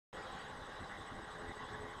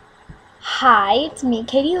Hi, it's me,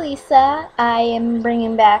 Katie Lisa. I am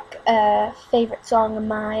bringing back a favorite song of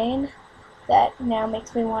mine that now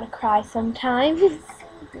makes me want to cry sometimes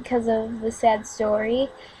because of the sad story.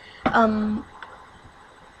 Um,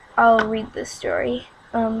 I'll read the story.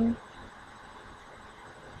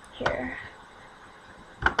 Here.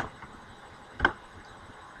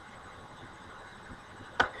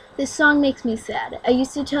 This song makes me sad. I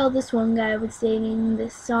used to tell this one guy I was dating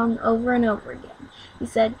this song over and over again. He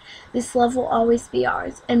said, "This love will always be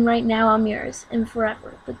ours, and right now I'm yours, and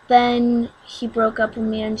forever." But then he broke up with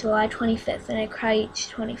me on July 25th, and I cry each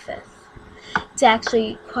 25th. It's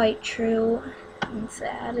actually quite true and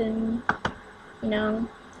sad, and you know,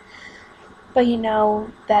 but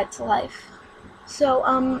that's life. So,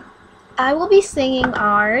 I will be singing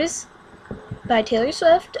Ours by Taylor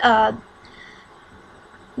Swift.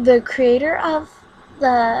 The creator of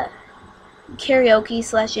the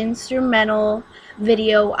karaoke/instrumental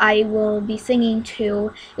video I will be singing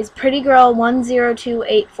to is Pretty Girl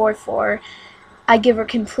 102844. I give her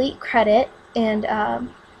complete credit, and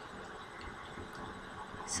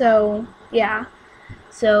so yeah,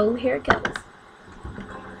 so here it goes.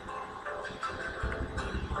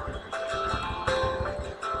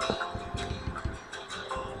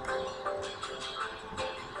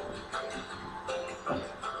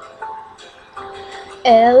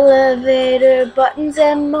 Elevator buttons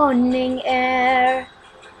and morning air.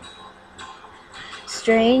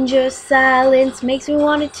 Stranger silence makes me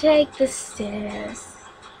want to take the stairs.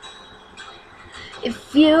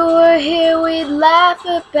 If you were here, we'd laugh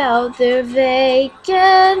about their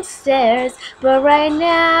vacant stares. But right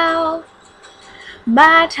now,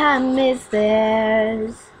 my time is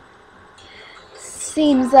theirs.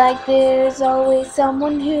 Seems like there's always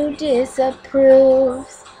someone who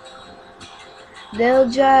disapproves. They'll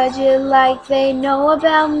judge it like they know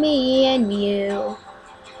about me and you.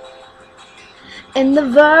 And the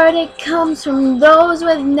verdict comes from those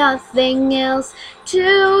with nothing else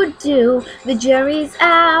to do. The jury's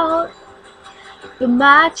out, but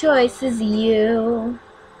my choice is you.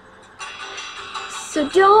 So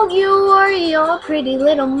don't you worry your pretty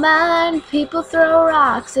little mind. People throw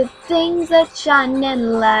rocks at things that shine,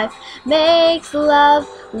 and life makes love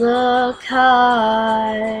look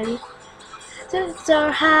hard. Tides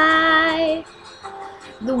are high,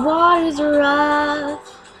 the waters are rough,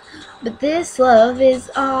 but this love is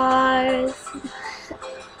ours.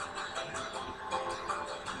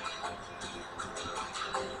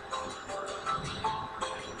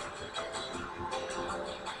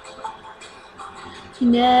 You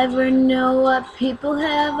never know what people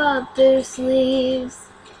have up their sleeves.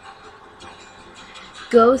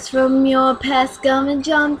 Ghosts from your past come and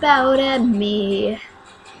jump out at me,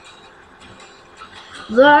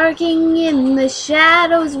 lurking in the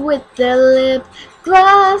shadows with their lip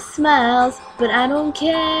gloss smiles. But I don't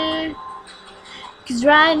care, 'cause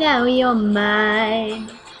right now you're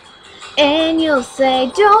mine. And you'll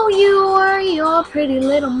say, don't you worry your pretty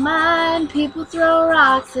little mind. People throw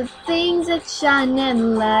rocks at things that shine,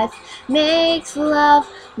 and life makes love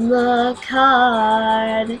look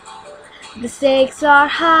hard. The stakes are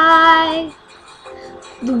high,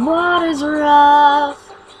 the water's rough,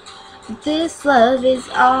 but this love is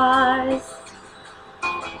ours.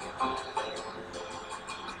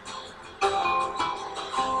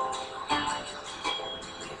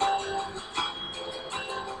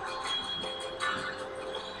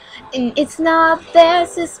 And it's not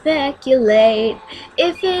theirs to speculate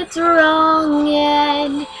if it's wrong,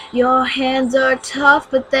 and your hands are tough,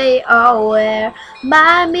 but they are where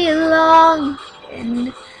mine belong.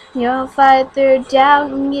 And you'll fight through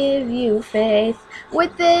doubt and give you faith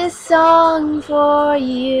with this song for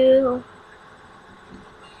you.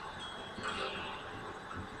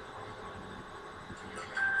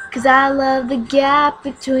 'Cause I love the gap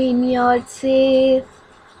between your teeth,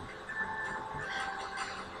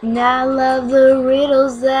 and I love the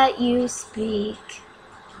riddles that you speak.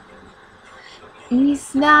 And these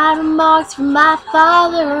snide remarks from my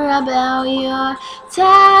father about your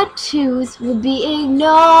tattoos will be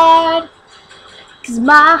ignored, 'cause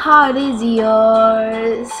my heart is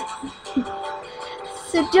yours.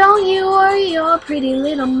 So don't you worry your pretty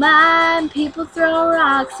little mind. People throw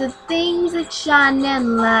rocks at things that shine,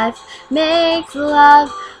 and life makes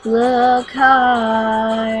love look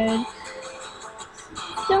hard.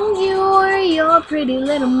 Don't you worry your pretty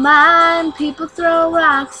little mind. People throw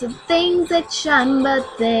rocks at things that shine, but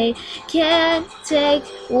they can't take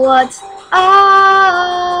what's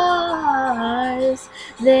ours.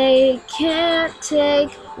 They can't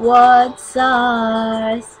take what's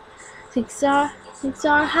ours. Stakes are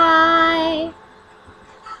high,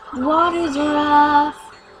 the water's rough,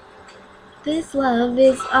 This love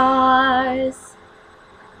is ours.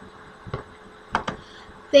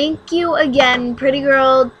 Thank you again, Pretty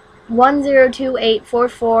Girl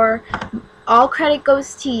 102844. All credit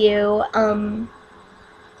goes to you.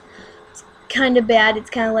 It's kind of bad. It's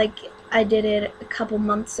kind of like I did it a couple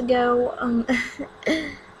months ago.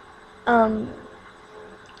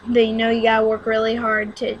 But you know, you gotta work really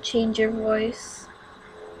hard to change your voice,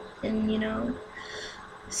 and you know.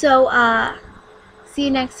 So see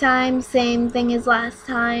you next time. Same thing as last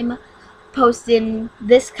time. Post in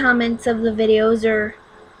this comments of the videos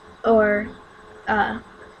or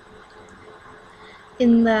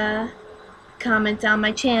in the comments on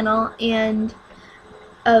my channel and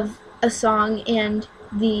of a song and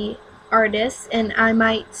the artist, and I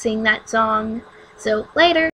might sing that song. So later.